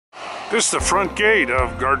This is the front gate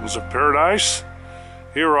of Gardens of Paradise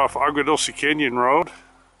here off Agua Dulce Canyon Road,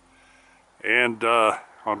 and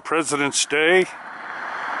on President's Day,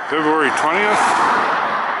 February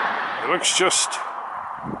 20th, it looks just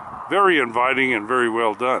very inviting and very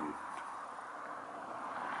well done.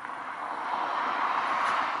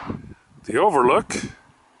 The overlook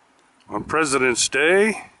on President's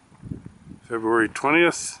Day, February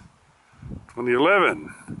 20th,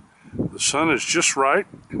 2011. The sun is just right.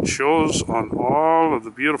 It shows on all of the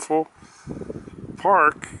beautiful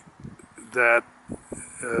park that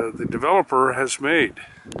the developer has made.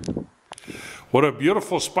 What a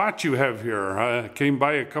beautiful spot you have here. I came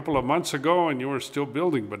by a couple of months ago and you were still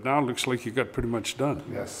building, but now it looks like you got pretty much done.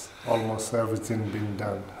 Yes, almost everything been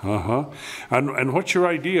done. And what's your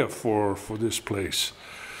idea for this place?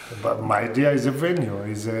 But my idea is a venue,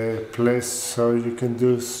 is a place so you can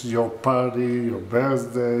do your party, your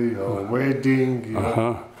birthday, your wedding,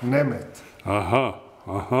 your name it.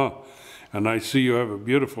 And I see you have a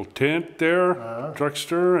beautiful tent there,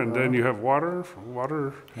 drugstore, and then you have waterfalls,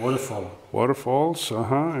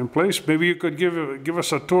 in place. Maybe you could give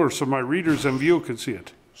us a tour so my readers and view can see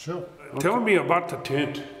it. Sure. Tell me about the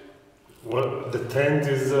tent. Well, the tent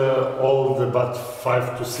is all about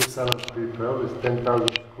 500 to 600 people. It's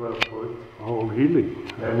 10,000 square foot. Oh, really?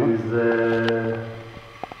 And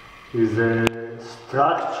is a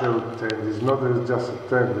structured tent. It's not just a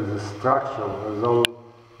tent. It's a structure. It's all.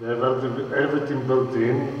 They have everything built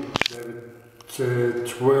in. There are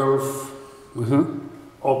 12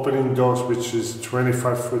 opening doors, which is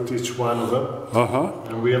 25 foot each one of them.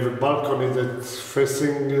 And we have a balcony that's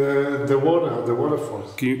facing the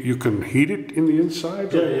waterfalls. You can heat it in the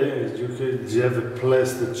inside? Yeah. You have a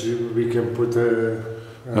place that we can put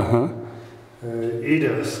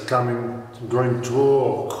heaters going through,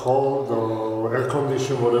 or cold, or air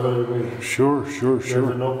conditioning, whatever you need. Sure. You have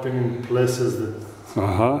an opening places that.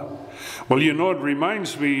 Well, you know, it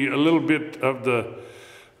reminds me a little bit of the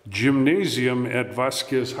gymnasium at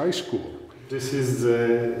Vasquez High School. This is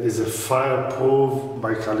a fireproof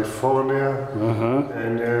by California,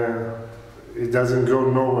 and it doesn't go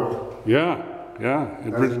nowhere. Yeah.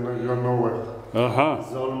 It doesn't go nowhere.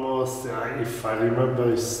 It's almost, if I remember,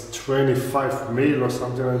 it's 25 mil or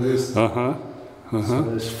something like this. So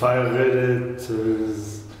it's fire rated.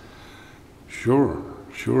 Sure.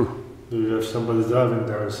 You have somebody driving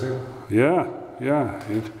there, see? Yeah.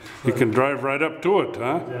 You can drive right up to it,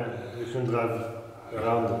 huh? Yeah, you can drive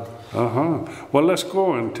around it. Well, let's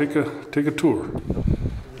go and take a tour.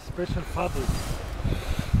 The special fabric.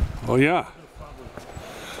 Oh yeah.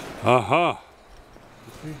 You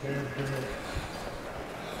see, the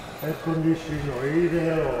air conditioning or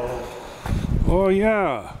heater or. Oh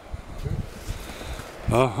yeah.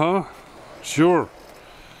 Sure.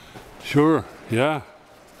 Yeah.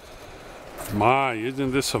 My,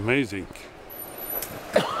 isn't this amazing?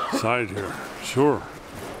 Side here, sure.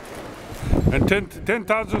 And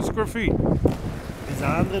 10,000 square feet. It's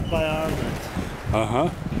 100 by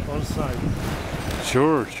 100. All sides.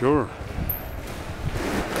 Sure.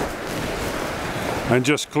 And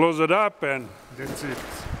just close it up and. That's it.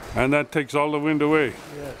 And that takes all the wind away.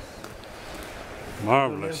 Yes.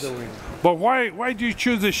 Marvelous. But why do you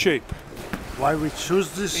choose this shape? Why we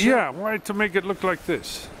choose this shape? Yeah, why to make it look like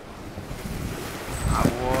this?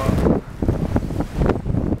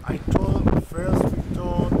 We thought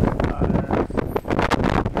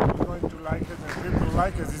that we're going to like it, and people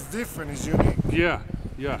like it. It's different, it's unique. Yeah.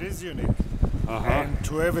 It is unique. And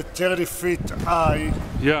to have a 30 feet high,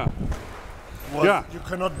 you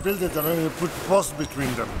cannot build it unless you put posts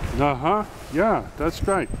between them. Yeah, that's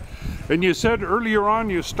right. And you said earlier on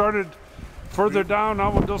you started further down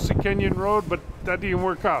Agua Dulce Canyon Road, but that didn't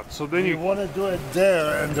work out. So then you want to do it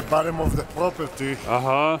there in the bottom of the property.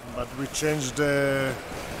 But we changed it.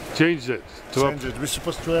 We're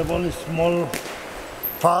supposed to have only small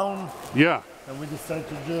pound. Yeah. And we decided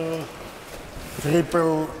to do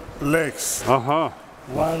triple legs.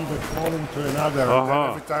 One that fall into another. And then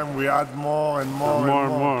every time we add more and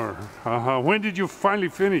more. When did you finally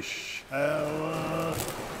finish?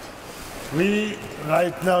 We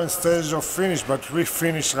right now in stage of finish, but we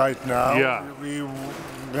finish right now. Yeah. We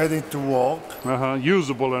ready to walk.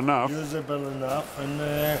 Usable enough. And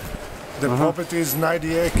the property is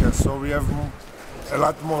 90 acres, so we have a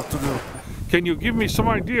lot more to do. Can you give me some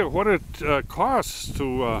idea what it costs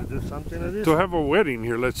to do something like this? To have a wedding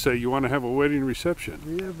here? Let's say you want to have a wedding reception.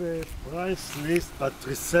 We have a price list, but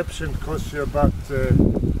reception costs you about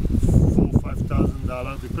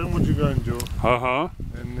 $4,000-$5,000, depending what you're going to do.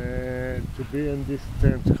 And to be in this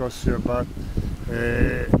tent costs you about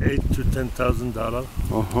 $8,000 to $10,000.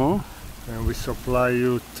 And we supply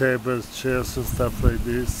you tables, chairs and stuff like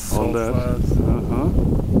this. All that.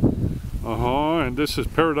 Sofas. And this is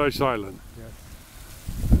Paradise Island. Yes.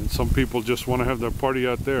 And some people just want to have their party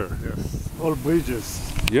out there. Yes. All bridges.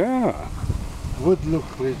 Yeah. Wood look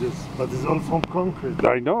bridges, but it's all from concrete.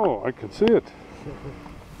 I know, I can see it.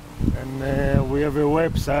 And we have a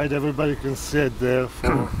website, everybody can see it there.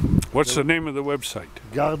 For What's the name of the website?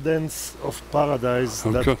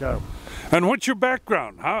 gardensofparadise.com. And what's your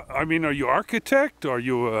background? How, I mean, are you architect? Are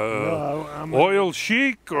you No, I'm oil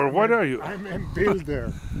chic? Or what are you? I'm a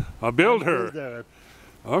builder. A builder.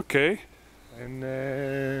 Okay.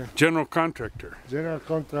 And General contractor. general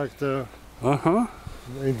contractor, Uh-huh.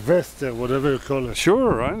 investor, whatever you call it.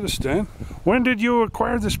 Sure, I understand. When did you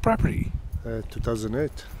acquire this property?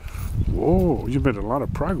 2008. Whoa, you've made a lot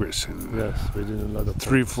of progress in Yes, we did a lot of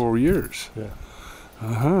 3-4 years. Yeah.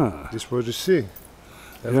 Uh-huh. This is what you see.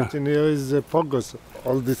 Everything here is progress.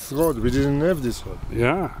 All this road, we didn't have this road.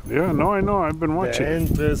 Yeah, no, I know, I've been watching. The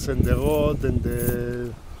entrance and the road and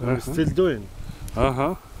the... We're still doing.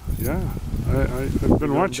 Uh-huh, yeah, I've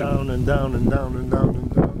been watching. Down and down and down and down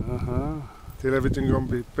and down. Uh-huh. Till everything gonna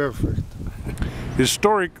be perfect.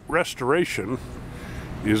 Historic restoration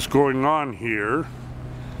is going on here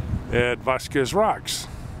at Vasquez Rocks.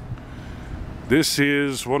 This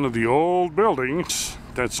is one of the old buildings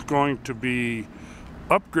that's going to be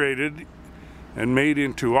upgraded and made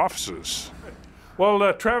into offices.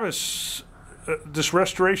 Well, Travis, this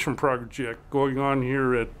restoration project going on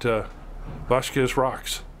here at Vasquez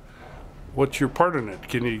Rocks, what's your part in it?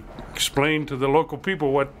 Can you explain to the local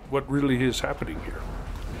people what really is happening here?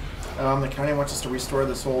 The county wants us to restore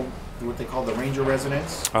this old, what they call the Ranger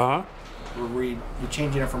residence. Uh-huh. We're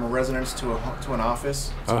changing it from a residence to an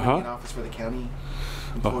office. It's going to be an office for the county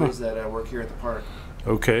employees that work here at the park.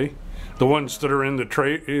 Okay. The ones that are in the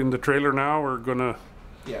trailer now are gonna.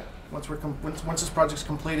 Yeah. Once this project's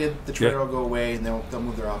completed, the trailer will go away and they'll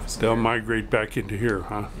move their office. They'll migrate back into here,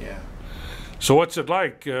 huh? Yeah. So what's it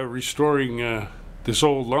like restoring this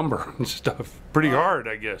old lumber and stuff? Pretty hard,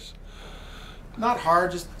 I guess. Not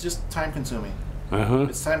hard, just time consuming. Uh-huh.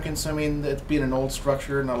 It's time consuming. It's being an old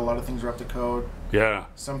structure. Not a lot of things are up to code. Yeah.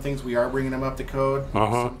 Some things we are bringing them up to code.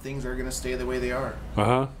 Some things are going to stay the way they are.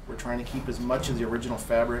 We're trying to keep as much of the original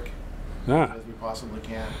fabric as we possibly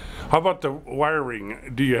can. How about the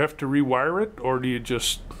wiring? Do you have to rewire it, or do you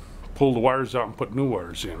just pull the wires out and put new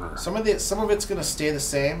wires in? Or? Some of it's going to stay the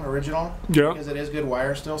same, original. Yeah. Because it is good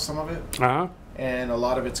wire still, some of it. And a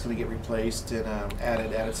lot of it's going to get replaced and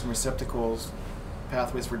added some receptacles,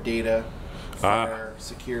 pathways for data, fire,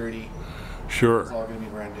 security. Sure. It's all going to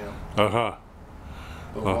be brand new.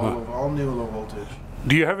 All new low voltage.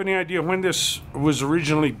 Do you have any idea when this was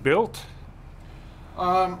originally built?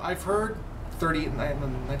 I've heard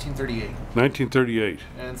 1938. 1938.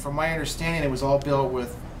 And from my understanding, it was all built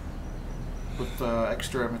with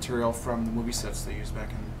extra material from the movie sets they used back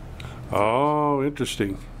in. Oh,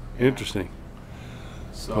 interesting. Yeah. Interesting.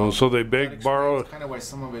 So they beg, borrow. Kind of why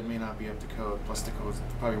some of it may not be up to code. Plus, the codes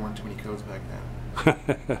probably weren't too many codes back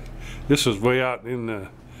then. This was way out in the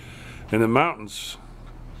mountains.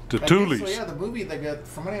 The Tules. So yeah, the movie.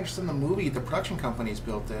 From what I understand, the production companies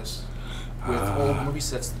built this with old movie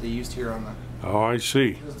sets that they used here on the. Oh, I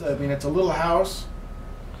see. I mean, it's a little house.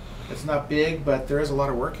 It's not big, but there is a lot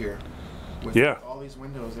of work here. With all these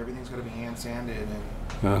windows, everything's got to be hand sanded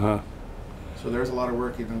and. So there's a lot of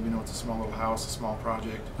work, even though it's a small little house, a small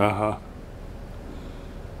project.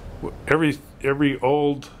 Every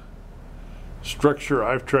old structure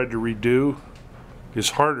I've tried to redo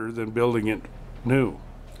is harder than building it new.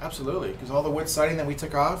 Absolutely, because all the wood siding that we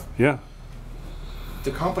took off. Yeah.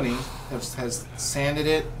 The company has sanded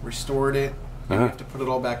it, restored it, and we have to put it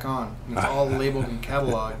all back on. And it's all labeled and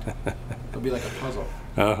cataloged. It'll be like a puzzle.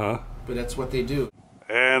 But that's what they do.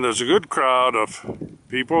 And there's a good crowd of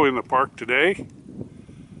people in the park today,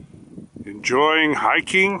 enjoying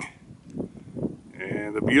hiking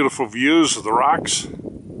and the beautiful views of the rocks.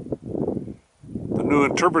 The new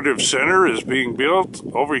interpretive center is being built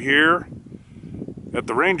over here at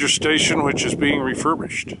the ranger station, which is being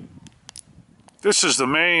refurbished. This is the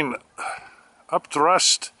main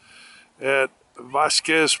upthrust at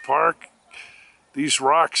Vasquez Park. These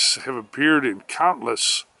rocks have appeared in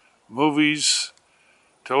countless movies,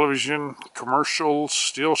 television, commercials,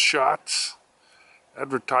 still shots,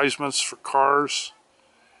 advertisements for cars,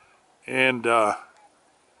 and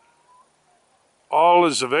all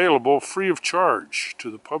is available free of charge to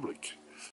the public.